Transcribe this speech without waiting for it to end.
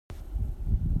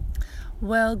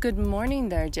Well, good morning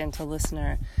there, gentle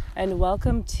listener, and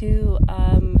welcome to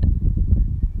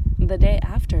the day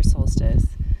after solstice.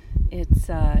 It's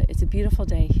a beautiful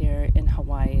day here in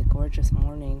Hawaii, a gorgeous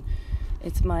morning.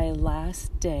 It's my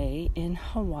last day in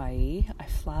Hawaii. I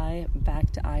fly back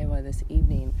to Iowa this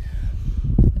evening,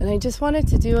 and I just wanted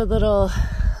to do a little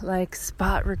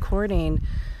spot recording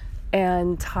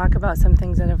and talk about some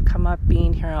things that have come up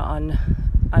being here on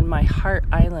my heart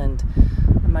island,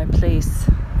 on my place.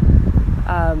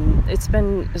 It's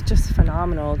been just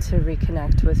phenomenal to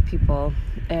reconnect with people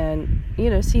and,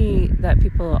 see that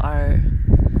people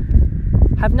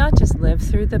have not just lived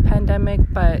through the pandemic,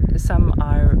 but some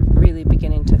are really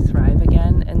beginning to thrive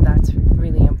again. And that's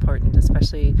really important,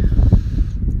 especially,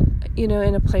 in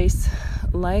a place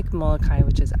like Molokai,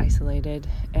 which is isolated,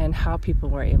 and how people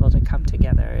were able to come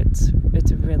together. It's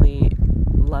really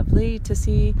lovely to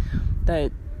see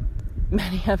that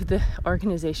many of the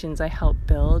organizations I help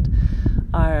build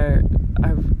are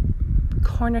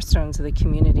cornerstones of the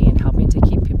community and helping to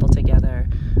keep people together,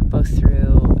 both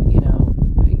through,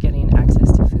 getting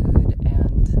access to food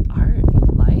and art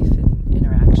and life and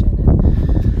interaction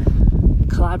and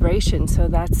collaboration. So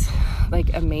that's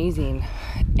amazing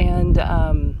and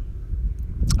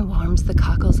warms the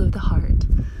cockles of the heart.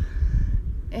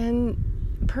 And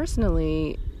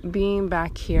personally, being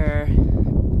back here,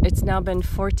 it's now been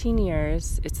 14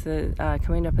 years. It's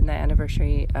coming up on the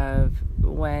anniversary of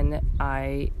when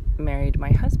I married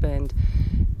my husband,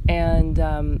 and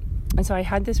so I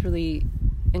had this really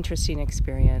interesting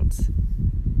experience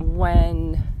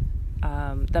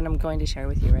that I'm going to share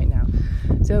with you right now.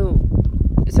 So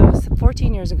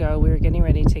 14 years ago, we were getting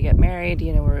ready to get married.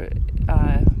 We're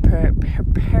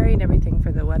preparing everything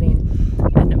for the wedding,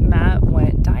 and Matt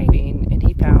went diving, and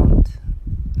he found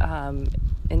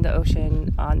in the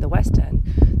ocean on the west end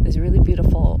this really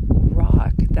beautiful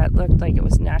rock that looked like it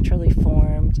was naturally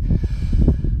formed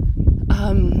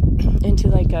into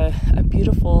a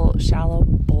beautiful shallow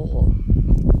bowl.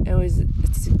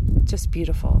 It's just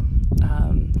beautiful.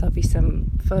 There'll be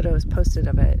some photos posted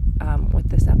of it with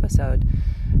this episode.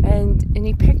 And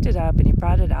he picked it up and he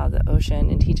brought it out of the ocean,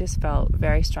 and he just felt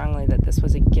very strongly that this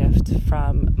was a gift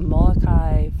from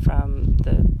Molokai, from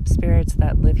the spirits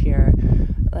that live here,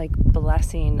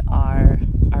 blessing our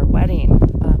wedding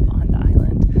on the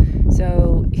island.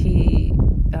 So he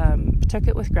took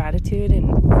it with gratitude,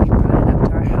 and we brought it up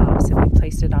to our house, and we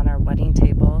placed it on our wedding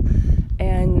table,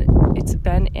 and it's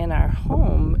been in our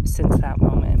home since that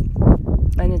moment.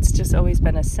 And it's just always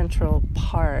been a central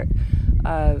part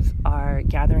of our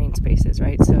gathering spaces,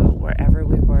 right? So wherever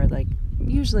we were,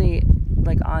 usually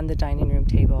on the dining room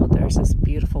table, there's this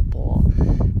beautiful bowl.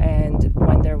 And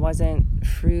when there wasn't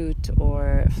fruit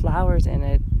or flowers in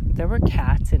it, there were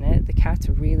cats in it. The cats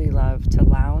really loved to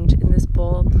lounge in this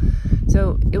bowl.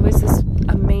 So it was this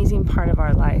amazing part of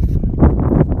our life.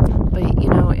 But,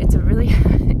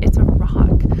 it's a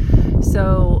rock.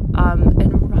 So,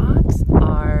 and rocks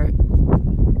are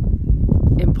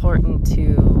important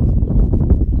to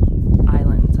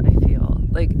islands, I feel.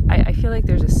 I feel like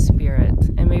there's a spirit,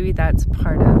 and maybe that's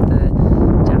part of the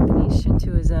Japanese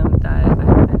Shintoism that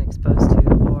I've been exposed to,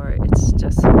 or it's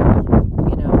just,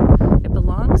 it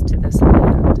belongs to this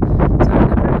land. So I've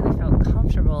never really felt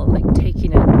comfortable,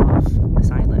 taking it off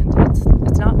this island.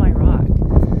 It's not my rock.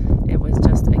 It was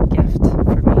just a gift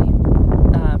for me,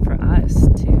 for us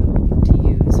to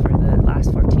use for the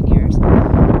last 14 years.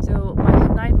 So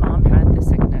my mom had this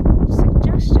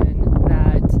suggestion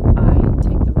that I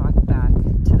take the rock back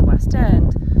to the West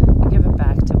End and give it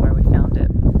back to where we found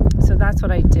it. So that's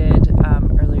what I did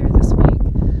earlier this week.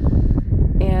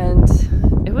 And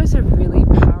it was a really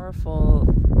powerful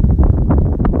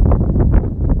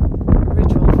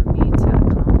ritual for me to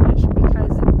accomplish,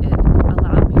 because it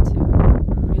allowed me to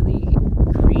really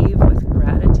grieve with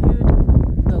gratitude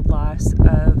the loss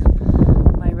of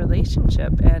my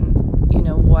relationship and,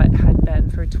 what had been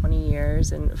for 20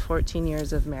 years and 14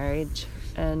 years of marriage.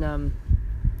 And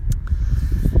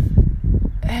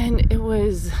it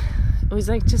was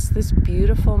just this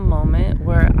beautiful moment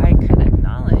where I could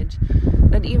acknowledge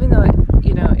that even though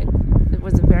it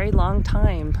was a very long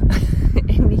time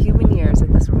in human years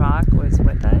that this rock was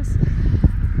with us,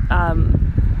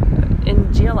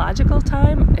 in geological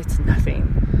time, it's nothing.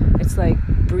 It's like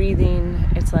breathing.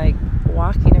 It's like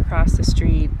walking across the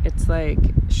street. It's like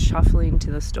shuffling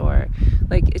to the store.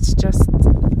 It's just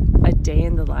a day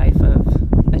in the life of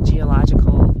a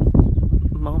geological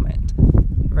moment,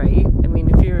 right? I mean,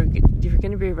 if you're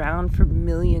going to be around for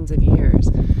millions of years,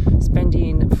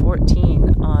 spending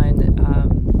 14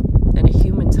 in a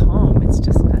human's home, it's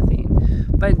just nothing.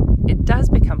 But it does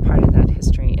become part of that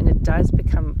history, and it does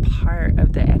become part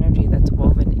of the energy that's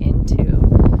woven into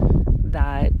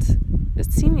that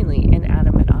seemingly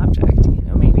inanimate object.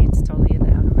 Maybe it's totally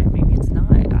inanimate, maybe it's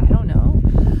not. I don't know.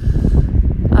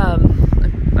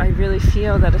 I really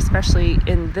feel that, especially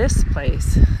in this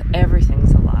place,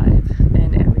 everything's alive,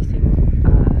 and everything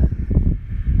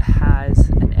has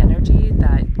an energy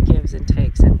that gives and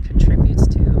takes and contributes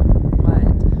to what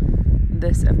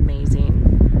this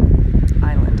amazing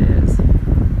island is.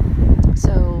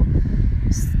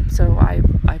 So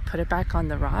I put it back on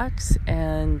the rocks,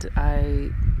 and I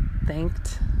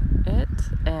thanked it,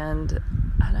 and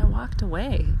I walked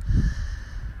away.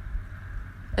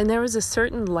 And there was a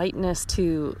certain lightness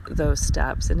to those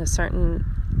steps, and a certain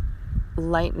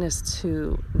lightness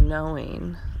to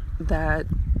knowing that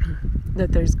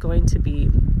there's going to be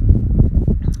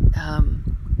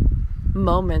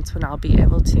moments when I'll be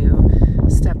able to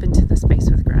step into the space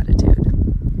with gratitude.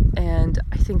 And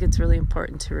I think it's really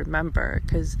important to remember,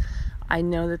 because I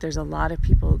know that there's a lot of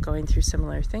people going through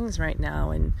similar things right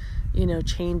now, and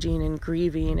changing and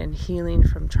grieving and healing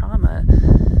from trauma.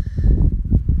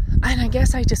 And I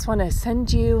guess I just want to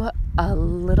send you a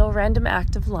little random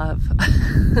act of love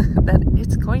that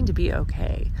it's going to be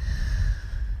okay.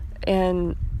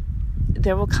 And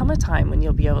there will come a time when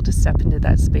you'll be able to step into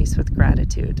that space with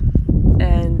gratitude,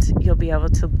 and you'll be able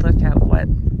to look at what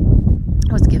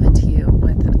was given to you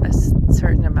with a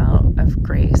certain amount of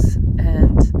grace,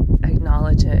 and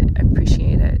acknowledge it,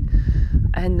 appreciate it,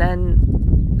 and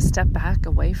then step back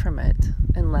away from it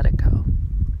and let it go.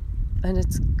 And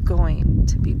it's going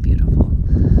to be beautiful.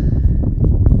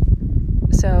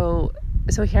 So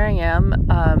here I am.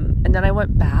 And then I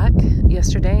went back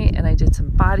yesterday, and I did some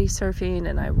body surfing,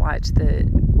 and I watched the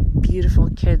beautiful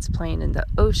kids playing in the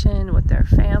ocean with their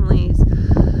families.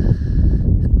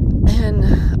 And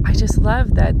I just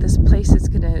love that this place is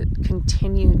going to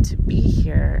continue to be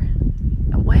here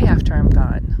way after I'm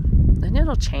gone. And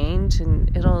it'll change, and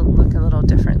it'll look a little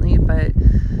differently, but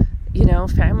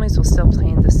families will still play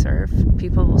in the surf,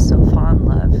 people will still fall in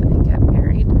love and get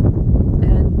married,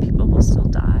 and people will still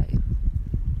die.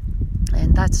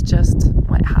 And that's just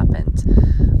what happens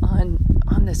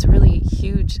on this really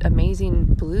huge, amazing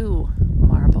blue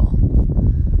marble.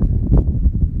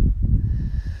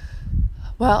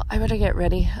 Well, I better get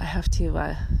ready. I have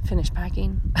to finish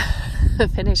packing,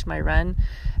 finish my run,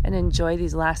 and enjoy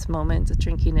these last moments of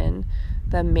drinking in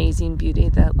the amazing beauty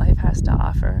that life has to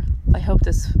offer. I hope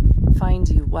this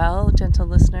finds you well, gentle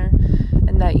listener,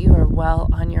 and that you are well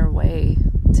on your way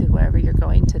to wherever you're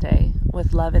going today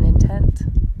with love and intent.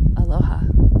 Aloha.